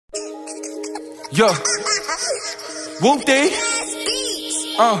Yo, whoop-dee.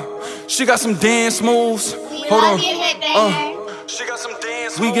 She got some dance moves. Hold on. She got some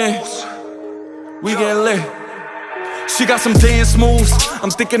dance moves. We getting lit. She got some dance moves.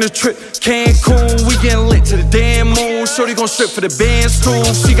 I'm thinking a trip, Cancun. We getting lit to the damn moon. Shorty gon' strip for the band's too.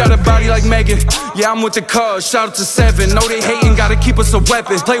 She got a body like Megan. Yeah, I'm with the cuz. Shout out to 7. Know they hating, gotta keep us a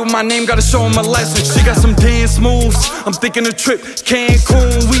weapon. Play with my name, gotta show them a lesson. She got some dance moves. I'm thinking a trip,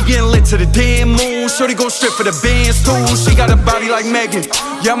 Cancun. We getting lit to the damn moon. Shorty gon' strip for the band's too. She got a body like Megan.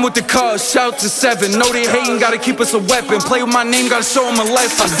 Yeah, I'm with the cuz. Shout out to 7. Know they hating, gotta keep us a weapon. Play with my name, gotta show them a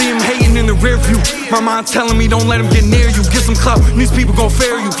lesson. I see him hating in the rear view. My mind telling me don't let him get near you. Get some clout, these people gon'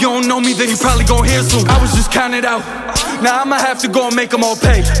 fear you. If you don't know me, then you probably gon' hear soon. I was just counted out. Now I'ma have to go and make them all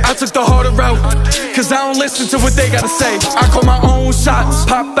pay. I took the harder route, cause I don't listen to what they gotta say. I call my own shots,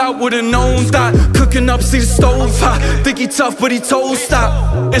 pop out with a known thought. Cooking up, see the stove hot. Think he tough, but he told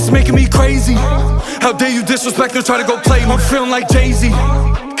stop. It's making me crazy. How dare you disrespect and try to go play me? I'm feeling like Jay-Z,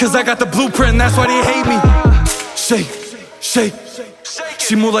 cause I got the blueprint, that's why they hate me. Shake, shake,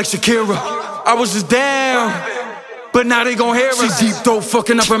 she move like Shakira. I was just down, but now they gon' hear her. She deep throat,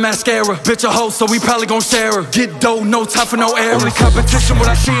 fucking up her mascara. Bitch a hoe, so we probably gon' share her. Get dough, no time for no error. Only competition, what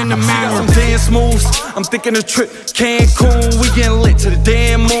I see in the mirror. Some dance moves, I'm thinking a trip, Cancun. We getting lit to the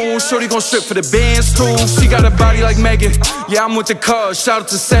damn moon. Shorty gon' strip for the band's too. She got a body like Megan. Yeah, I'm with the cuz. Shout out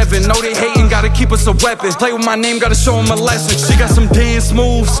to 7. Know they hating, gotta keep us a weapon. Play with my name, gotta show them a lesson. She got some dance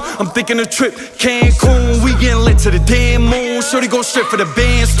moves. I'm thinking a trip, Cancun. We getting lit to the damn moon. Shorty gon' strip for the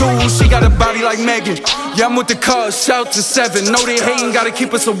band's too. She got a body like Megan. Yeah, I'm with the cuz. Shout out to 7. Know they hating, gotta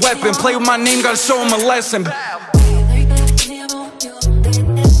keep us a weapon. Play with my name, gotta show them a lesson.